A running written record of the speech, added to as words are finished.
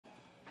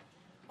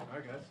Hi,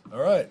 guys. All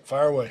right,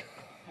 fire away.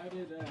 How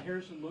did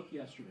Harrison look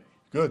yesterday?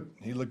 Good.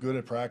 He looked good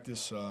at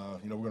practice. We're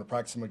going to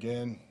practice him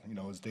again.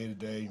 It's day to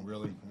day,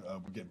 really.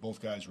 We'll get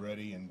both guys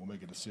ready, and we'll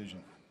make a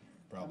decision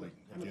probably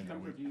How at the much end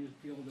of the comfort week. do you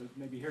feel that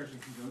maybe Harrison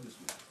can go this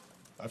week?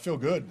 I feel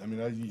good.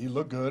 He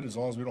looked good as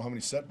long as we don't have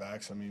any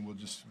setbacks. We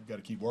got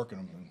to keep working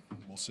him, and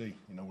we'll see.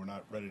 We're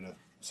not ready to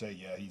say,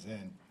 yeah, he's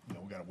in. We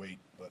got to wait,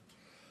 but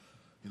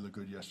he looked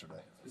good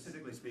yesterday.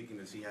 Specifically speaking,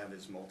 does he have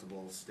his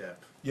multiple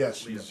step?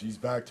 Yes, he's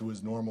back to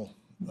his normal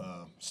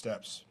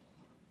steps.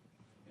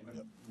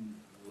 Yep.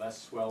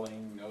 Less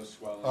swelling, no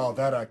swelling? Oh,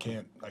 that I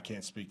can't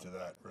speak to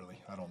that, really.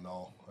 I don't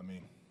know. I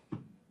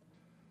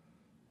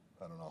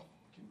don't know.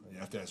 You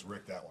have to ask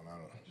Rick that one. I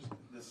don't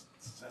know.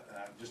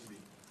 Just to be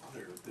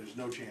clear, there's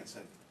no chance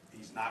that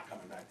he's not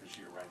coming back this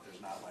year, right?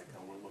 There's not like,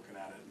 oh, we're looking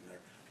at it and there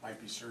might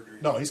be surgery.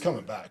 No, he's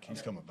coming back.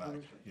 He's coming back.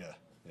 Yeah.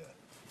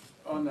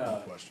 On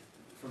No question.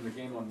 from the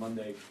game on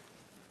Monday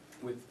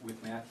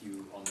with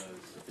Matthew on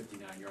the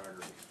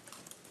 59-yarder,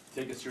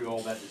 take us through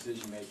all that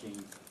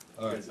decision-making.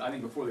 Because I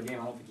think before the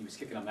game, I don't think he was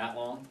kicking them that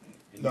long.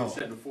 And No. you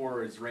said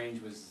before his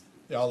range was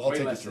I'll way take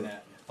you less through than it.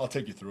 that. I'll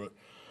take you through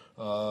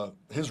it.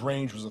 His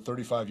range was a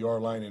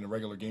 35-yard line in a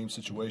regular game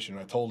situation.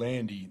 I told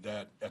Andy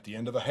that at the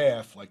end of a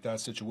half, like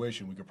that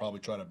situation, we could probably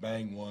try to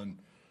bang one,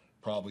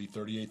 probably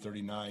 38,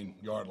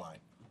 39-yard line,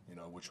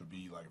 which would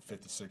be like a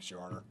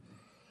 56-yarder.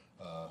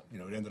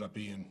 It ended up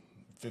being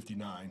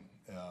 59,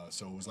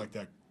 so it was like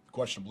that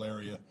questionable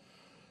area.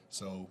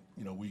 So,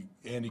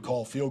 Andy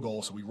called field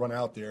goal, so we run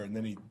out there, and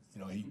then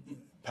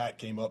Pat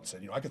came up and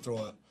said, I could throw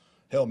a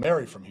Hail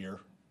Mary from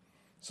here.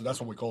 So that's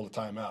what we called a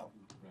timeout.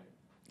 Right.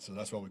 So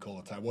that's what we call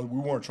a time. Well, we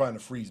weren't trying to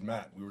freeze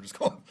Matt. We were just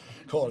calling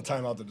a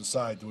timeout to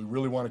decide, do we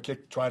really want to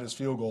try this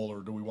field goal, or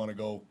do we want to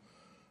go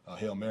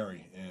Hail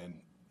Mary? And,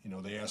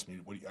 they asked me,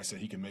 I said,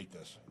 he can make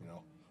this.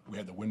 We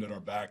had the wind at our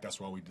back. That's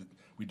why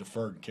we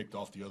deferred and kicked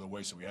off the other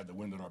way, so we had the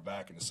wind at our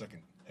back in the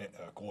second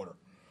quarter.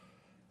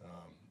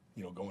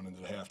 Going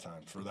into the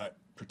halftime for that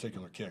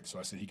particular kick. So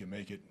I said he can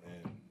make it,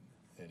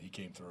 and he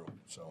came through.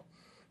 So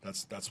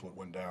that's what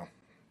went down.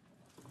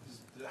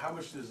 How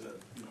much does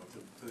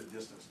to the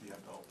distance do you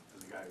have to hold?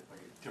 Does the guy like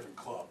a different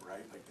club,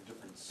 right? Like the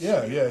different.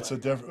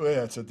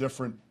 It's a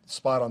different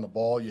spot on the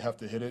ball. You have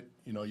to hit it.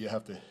 You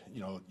have to.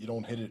 You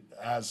don't hit it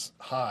as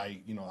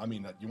high. You want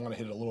to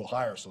hit it a little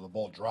higher so the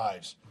ball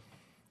drives.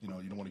 You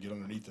don't want to get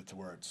underneath it to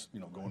where it's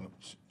going up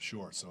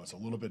short. So it's a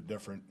little bit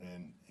different,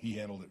 and he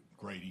handled it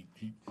great.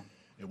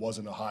 It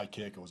wasn't a high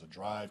kick; it was a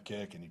drive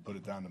kick, and he put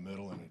it down the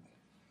middle, and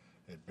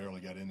it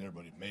barely got in there,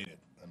 but he made it.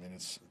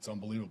 It's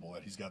unbelievable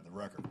that he's got the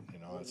record.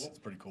 It's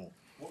pretty cool.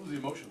 What was the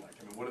emotion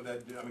like? What did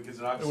that do? Because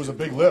it was a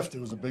big lift.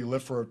 It was a big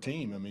lift for our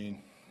team.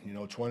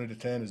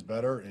 20-10 is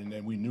better, and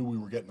then we knew we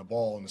were getting the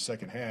ball in the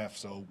second half,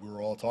 so we were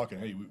all talking,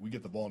 hey, we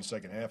get the ball in the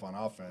second half on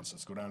offense.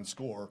 Let's go down and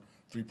score.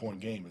 3-point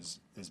game.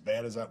 As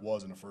bad as that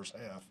was in the first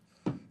half,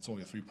 it's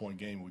only a 3-point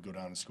game. We go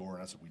down and score,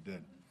 and that's what we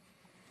did.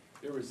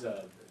 There was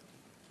the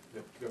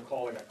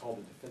call that got called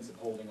the defensive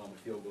holding on the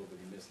field goal that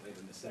he missed late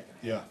in the second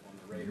half on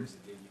the Raiders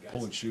that gave you guys.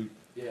 Pull and shoot.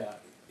 Yeah.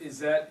 Is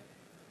that,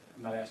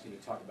 I'm not asking you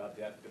to talk about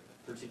that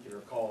particular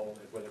call,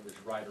 whether it was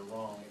right or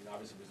wrong, and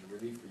obviously it was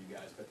a relief for you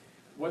guys, but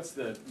what's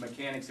the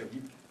mechanics of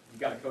you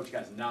got to coach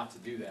guys not to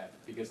do that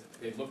because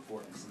they look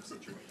for it in some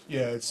situations?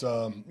 Yeah, it's,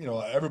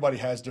 everybody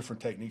has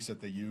different techniques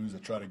that they use to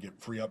try to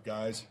free up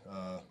guys.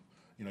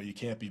 You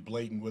can't be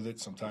blatant with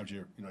it. Sometimes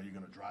you're going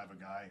to drive a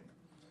guy and,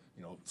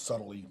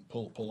 subtly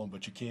pull them,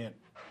 but you can't,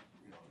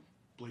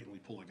 blatantly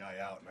pull a guy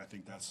out, and I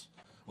think that's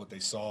what they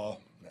saw,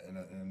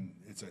 and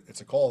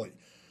it's a call.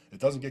 It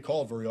doesn't get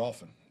called very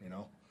often,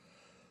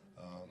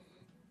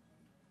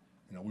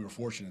 we were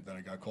fortunate that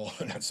it got called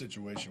in that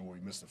situation where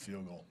we missed the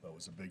field goal. That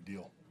was a big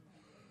deal.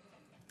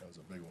 That was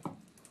a big one.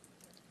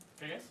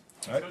 Okay, guys.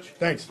 All right,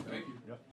 thanks. Thank you. Yep.